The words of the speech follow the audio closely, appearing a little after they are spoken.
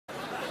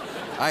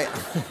I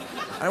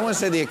don't want to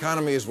say the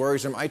economy is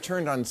worrisome. I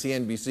turned on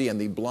CNBC and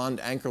the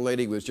blonde anchor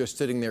lady was just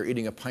sitting there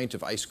eating a pint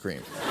of ice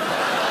cream.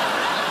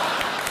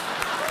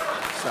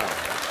 So,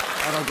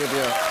 that'll give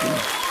you...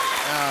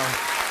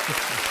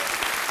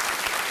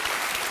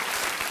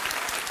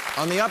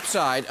 On the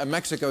upside,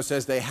 Mexico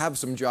says they have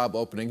some job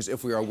openings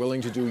if we are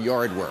willing to do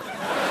yard work.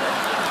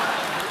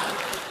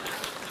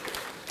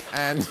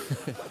 And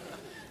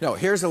no,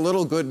 here's a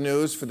little good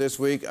news for this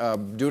week.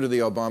 Due to the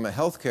Obama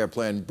health care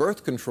plan,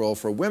 birth control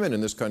for women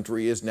in this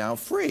country is now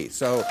free.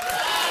 So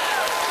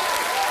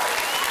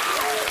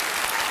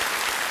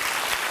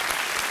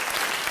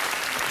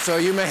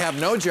you may have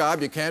no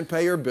job, you can't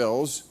pay your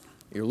bills,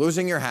 you're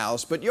losing your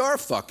house, but your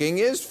fucking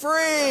is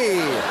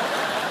free.